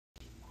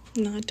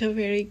Not a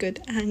very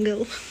good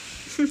angle.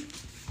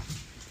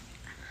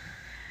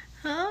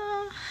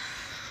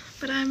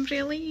 But I'm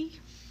really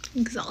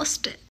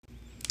exhausted.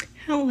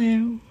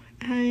 Hello,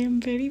 I am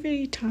very,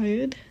 very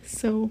tired,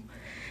 so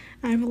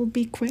I will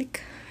be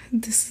quick.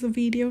 This is a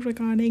video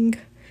regarding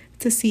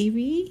the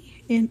CV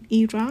in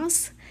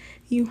ERAS.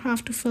 You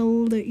have to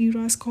fill the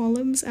ERAS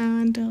columns,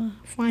 and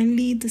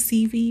finally, the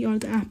CV or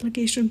the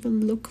application will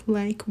look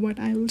like what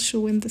I will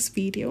show in this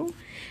video.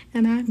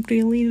 And I'm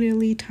really,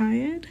 really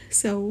tired,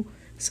 so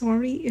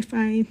sorry if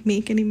I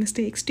make any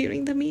mistakes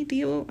during the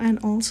video. And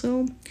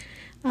also,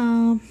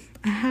 um,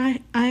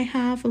 I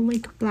have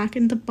like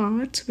blackened the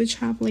parts which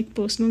have like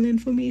personal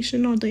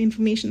information or the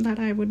information that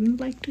I wouldn't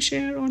like to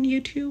share on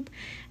YouTube,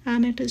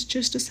 and it is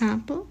just a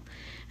sample.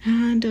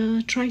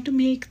 And try to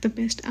make the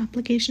best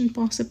application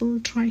possible.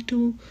 Try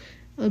to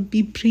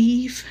be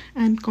brief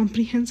and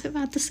comprehensive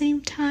at the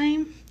same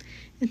time.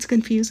 It's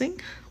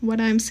confusing what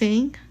I'm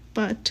saying,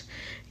 but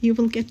you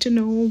will get to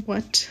know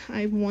what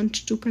I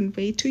want to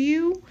convey to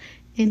you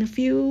in a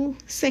few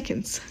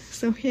seconds.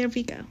 So here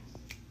we go.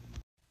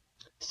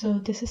 So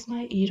this is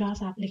my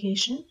ERAS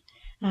application,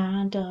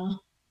 and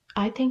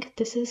I think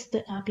this is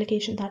the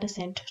application that is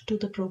sent to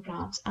the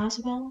programs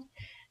as well.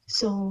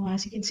 So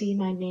as you can see,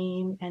 my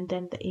name and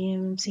then the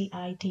AAMC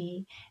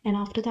ID, and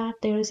after that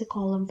there is a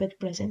column with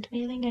present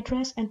mailing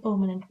address and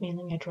permanent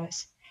mailing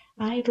address.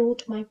 I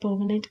wrote my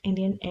permanent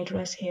Indian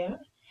address here,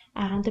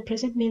 and the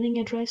present mailing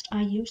address,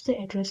 I used the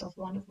address of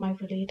one of my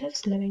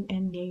relatives living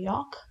in New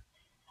York,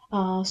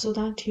 so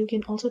that you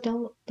can also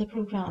tell the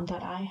program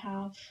that I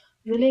have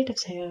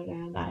relatives here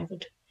and I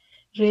would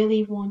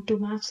really want to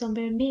match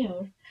somewhere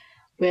near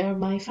where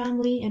my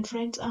family and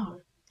friends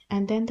are.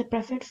 And then the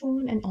preferred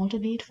phone and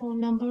alternate phone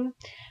number.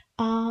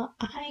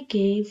 I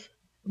gave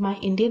my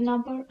Indian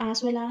number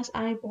as well as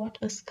I bought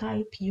a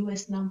Skype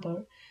US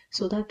number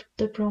so that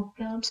the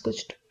programs could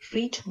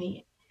reach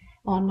me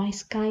on my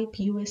Skype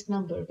US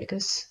number,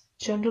 because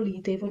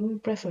generally they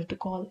wouldn't prefer to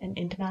call an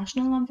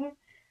international number.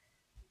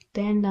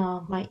 Then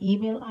my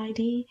email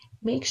ID,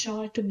 make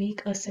sure to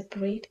make a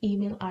separate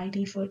email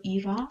ID for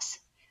ERAS,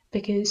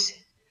 because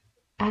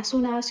as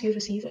soon as you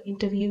receive an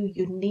interview,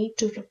 you need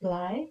to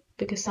reply,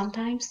 because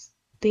sometimes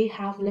they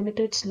have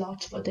limited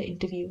slots for the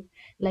interview.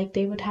 Like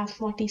they would have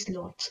 40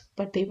 slots,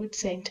 but they would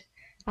send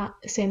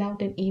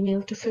out an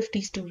email to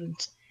 50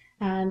 students.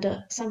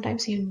 And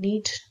sometimes you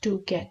need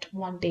to get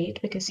one date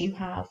because you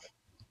have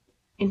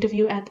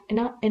interview at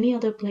any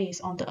other place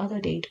on the other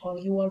date, or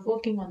you are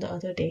working on the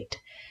other date.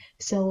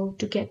 So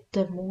to get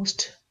the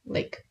most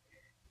like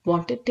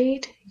wanted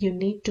date, you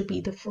need to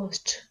be the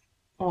first,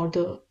 or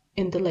the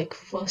in the like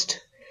first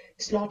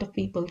slot of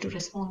people to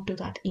respond to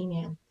that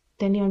email.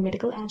 Then your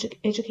medical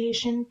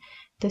education.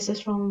 This is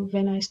from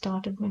when I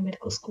started my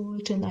medical school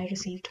till I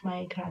received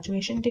my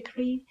graduation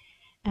degree.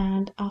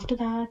 And after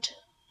that,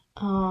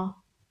 uh,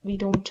 we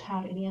don't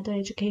have any other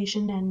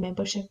education and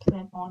membership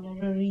than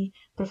honorary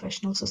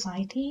professional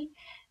society.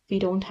 We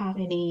don't have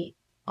any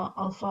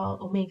alpha,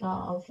 omega,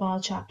 alpha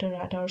chapter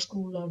at our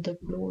school, or the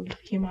gold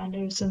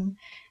humanism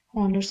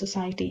honor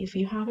society. If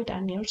you have it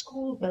at your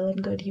school, well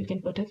and good, you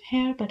can put it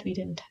here, but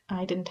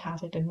I didn't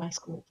have it in my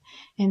school.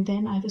 And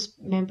then I was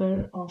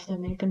member of the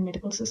American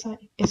Medical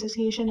Society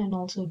Association, and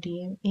also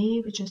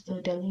DMA, which is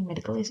the Delhi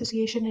Medical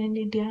Association in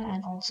India,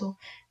 and also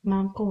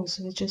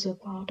MAMCOS, which is a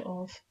part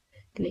of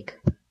like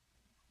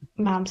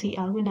MAMC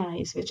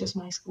Alumni, which is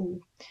my school.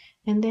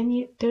 And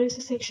then there is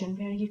a section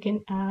where you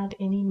can add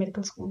any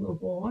medical school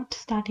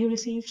awards that you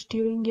received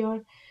during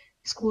your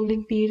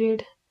schooling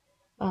period.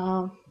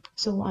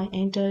 So I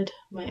entered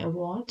my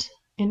awards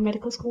in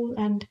medical school,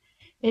 and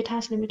it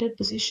has limited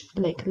position,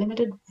 like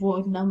limited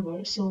word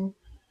number. So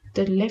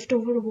the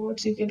leftover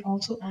awards you can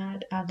also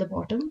add at the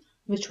bottom,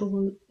 which we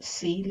will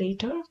see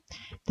later.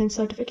 Then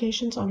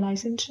certifications or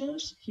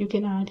licensures, you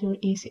can add your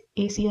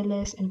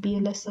ACLS and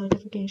BLS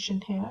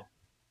certification here.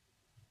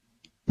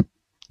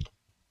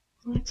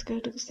 Let's go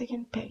to the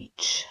second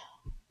page.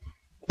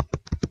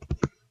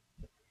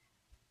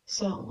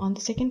 So on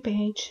the second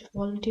page,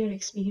 volunteer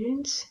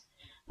experience.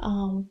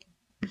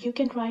 You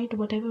can write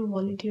whatever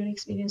volunteer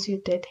experience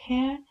you did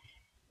here.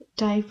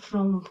 Type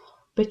from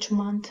which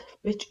month,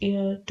 which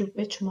year to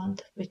which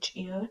month, which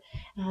year.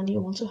 And you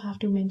also have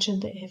to mention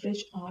the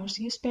average hours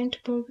you spent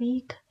per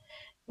week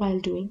while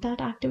doing that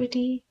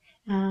activity.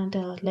 And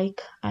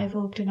like I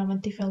worked in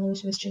Avanti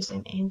Fellows, which is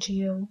an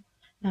NGO,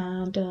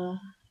 and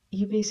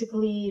you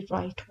basically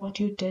write what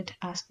you did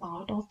as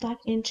part of that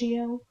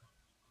NGO.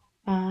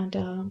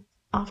 And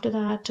after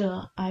that,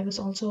 I was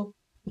also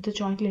the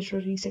joint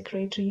literary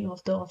secretary of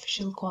the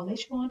official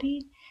college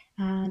body.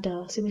 And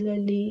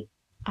similarly,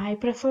 I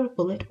prefer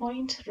bullet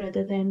points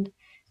rather than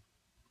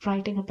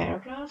writing a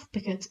paragraph,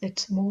 because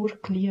it's more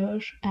clear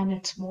and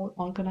it's more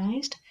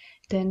organized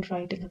than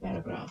writing a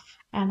paragraph.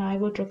 And I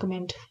would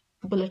recommend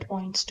bullet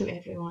points to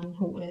everyone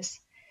who is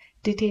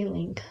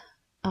detailing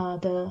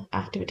the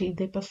activity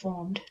they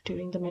performed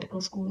during the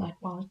medical school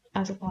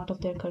as a part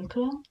of their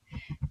curriculum.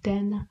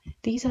 Then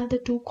these are the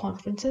two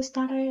conferences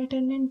that I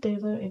attended. They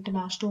were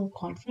international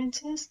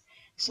conferences.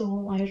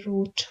 So I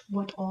wrote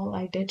what all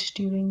I did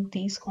during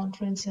these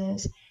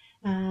conferences,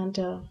 and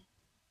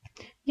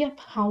yep,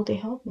 how they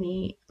helped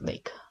me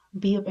like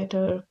be a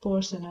better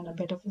person and a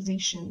better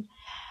physician.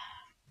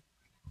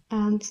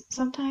 And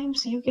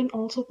sometimes you can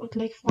also put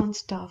like fun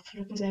stuff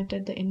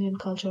represented the Indian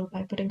culture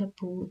by putting up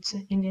booths,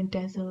 Indian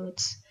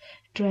deserts,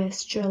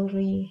 dress,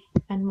 jewelry,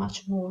 and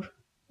much more.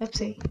 Let's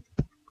say,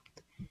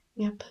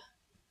 yep,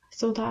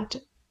 so that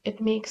it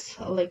makes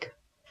like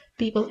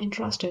people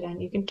interested, and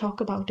you can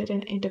talk about it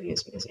in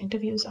interviews, because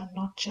interviews are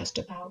not just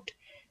about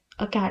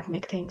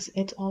academic things,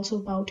 it's also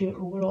about your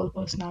overall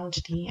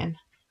personality and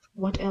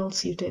what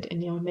else you did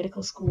in your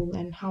medical school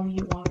and how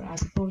you are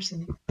as a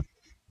person.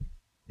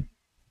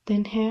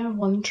 Then here,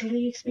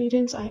 voluntary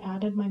experience, I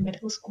added my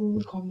medical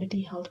school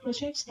community health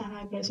projects that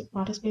I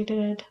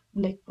participated,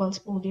 like pulse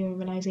polio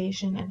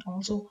immunization, and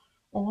also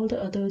all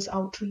the others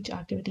outreach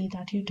activity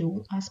that you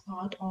do as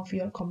part of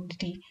your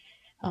community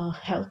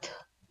health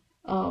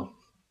uh,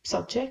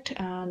 subject,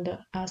 and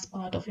as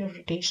part of your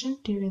rotation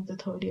during the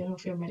third year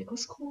of your medical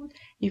school,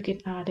 you can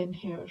add in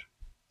here.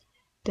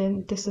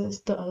 Then this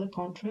is the other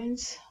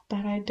conference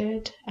that I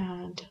did,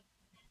 and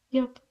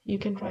yep, you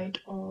can write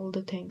all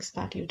the things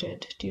that you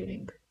did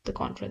during the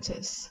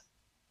conferences.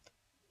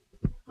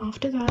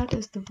 After that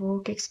is the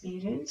work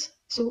experience.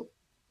 So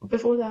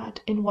before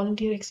that, in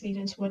volunteer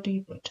experience, what do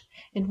you put?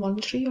 In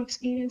voluntary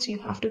experience, you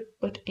have to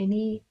put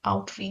any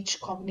outreach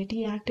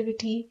community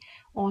activity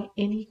or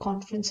any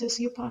conferences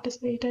you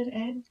participated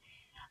in,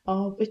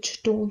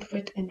 which don't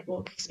fit in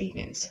work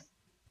experience.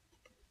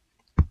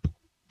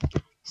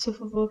 So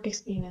for work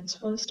experience,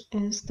 first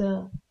is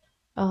the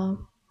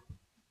oh,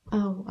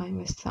 I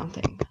missed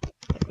something.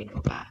 Let me go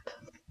back.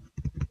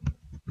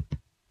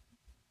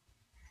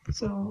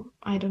 So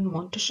I don't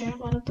want to share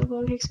one of the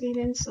work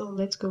experience, so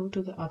let's go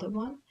to the other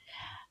one.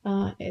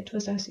 It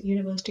was at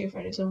University of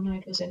Arizona.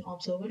 It was in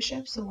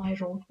observership, so I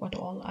wrote what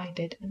all I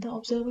did in the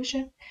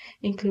observership,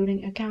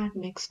 including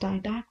academics,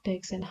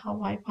 didactics, and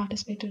how I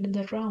participated in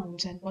the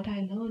rounds and what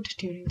I learned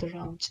during the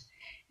rounds.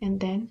 And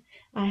then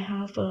I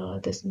have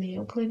this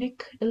Mayo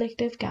Clinic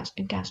elective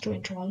in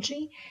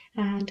gastroenterology,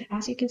 and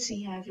as you can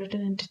see, I've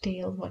written in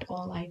detail what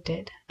all I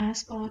did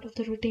as part of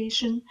the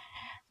rotation.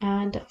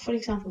 And for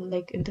example,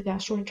 like in the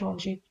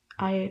gastroenterology,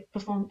 I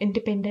performed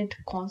independent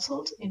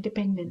consults.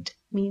 Independent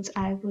means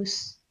I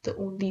was the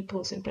only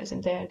person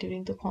present there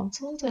during the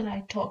consults, and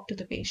I talked to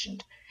the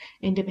patient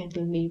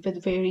independently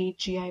with varied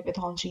GI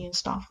pathology and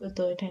stuff with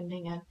the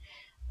attending, and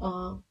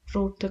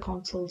wrote the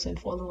consults and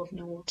follow-up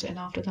notes. And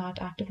after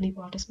that, actively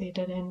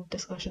participated in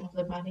discussion of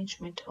the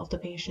management of the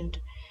patient,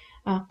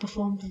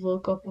 performed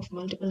workup of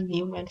multiple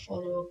new and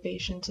follow-up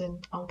patients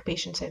in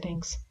outpatient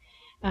settings,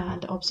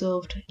 and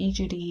observed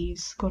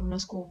EGDs,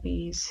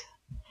 colonoscopies,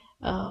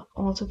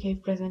 also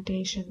gave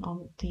presentation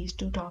on these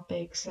two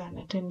topics, and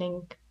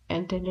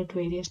attended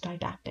various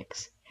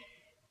didactics.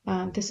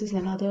 And this is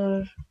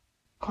another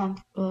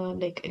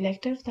like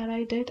elective that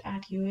I did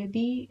at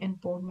UAB in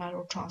bone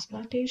marrow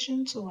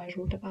transplantation, so I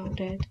wrote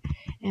about it.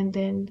 And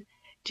then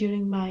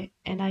during my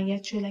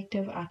NIH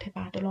elective at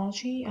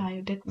hepatology, I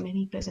did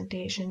many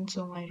presentations,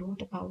 so I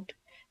wrote about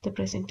the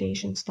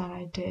presentations that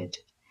I did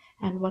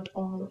and what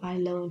all I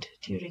learned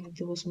during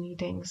those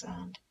meetings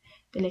and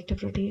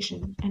elective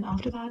rotation. And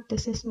after that,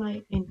 this is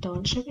my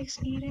internship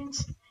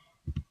experience.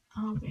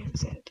 Where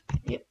is it?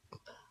 Yep,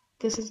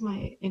 this is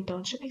my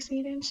internship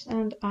experience,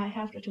 and I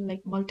have written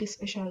like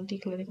multi-specialty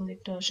clinical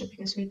internship,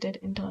 because we did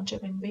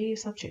internship in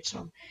various subjects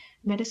from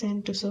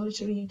medicine to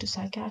surgery to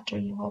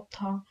psychiatry,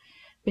 optha,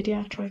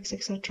 pediatrics,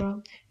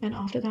 etc. And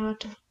after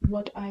that,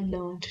 what I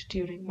learned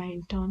during my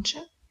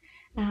internship.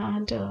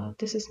 And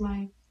this is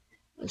my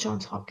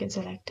Johns Hopkins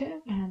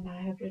elective, and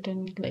I have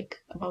written like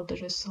about the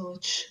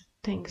research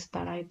things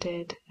that I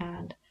did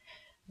and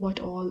what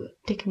all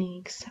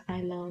techniques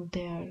I learned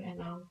there,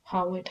 and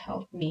how it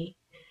helped me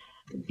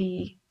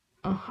be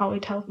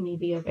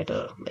a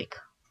better like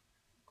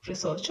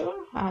researcher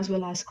as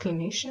well as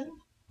clinician.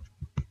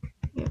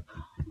 Yep.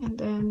 And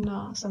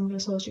then some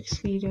research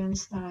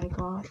experience that I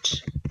got,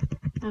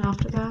 and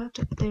after that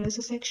there is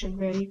a section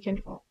where you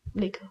can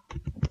like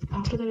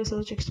after the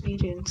research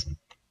experience,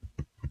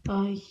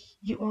 uh,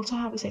 you also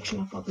have a section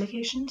of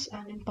publications,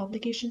 and in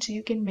publications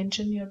you can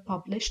mention your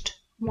published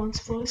ones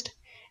first,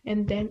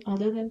 and then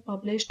other than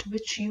published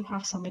which you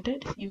have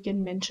submitted you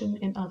can mention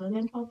in other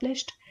than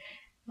published.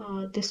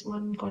 This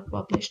one got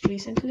published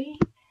recently,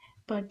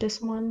 but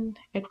this one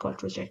it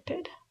got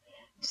rejected.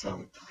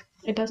 So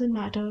it doesn't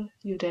matter,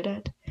 you did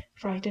it,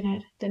 write in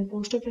it. Then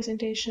poster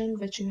presentation,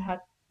 which you had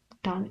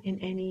done in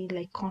any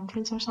like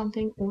conference or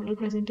something, oral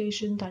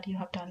presentation that you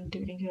have done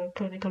during your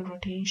clinical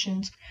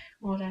rotations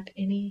or at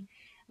any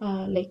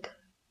like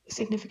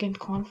significant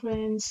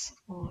conference,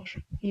 or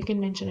you can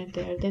mention it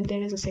there. Then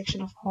there is a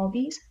section of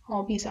hobbies.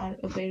 Hobbies are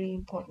a very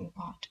important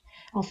part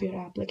of your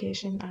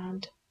application,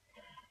 and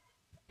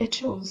it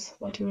shows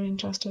what you're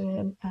interested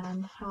in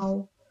and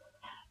how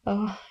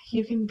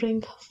you can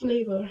bring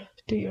flavor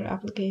to your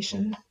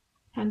application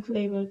and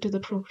flavor to the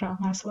program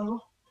as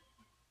well.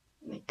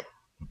 Like,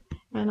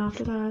 and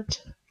after that,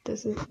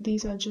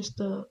 These are just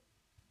the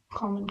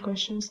common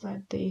questions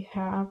that they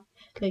have,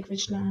 like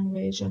which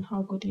language and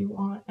how good you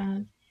are.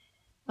 And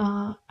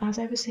as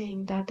I was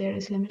saying, that there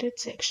is limited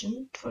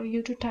section for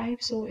you to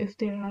type, so if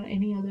there are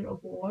any other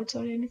awards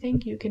or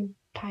anything, you can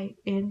type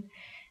in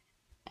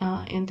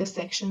this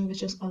section,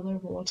 which is other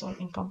awards or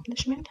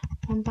accomplishment.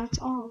 And that's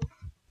all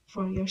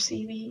for your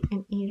CV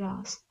in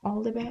ERAS.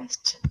 All the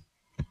best.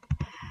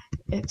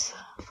 It's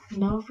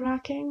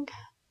nerve-wracking,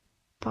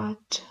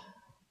 but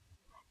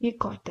you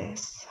got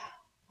this.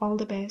 All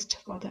the best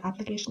for the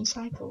application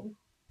cycle.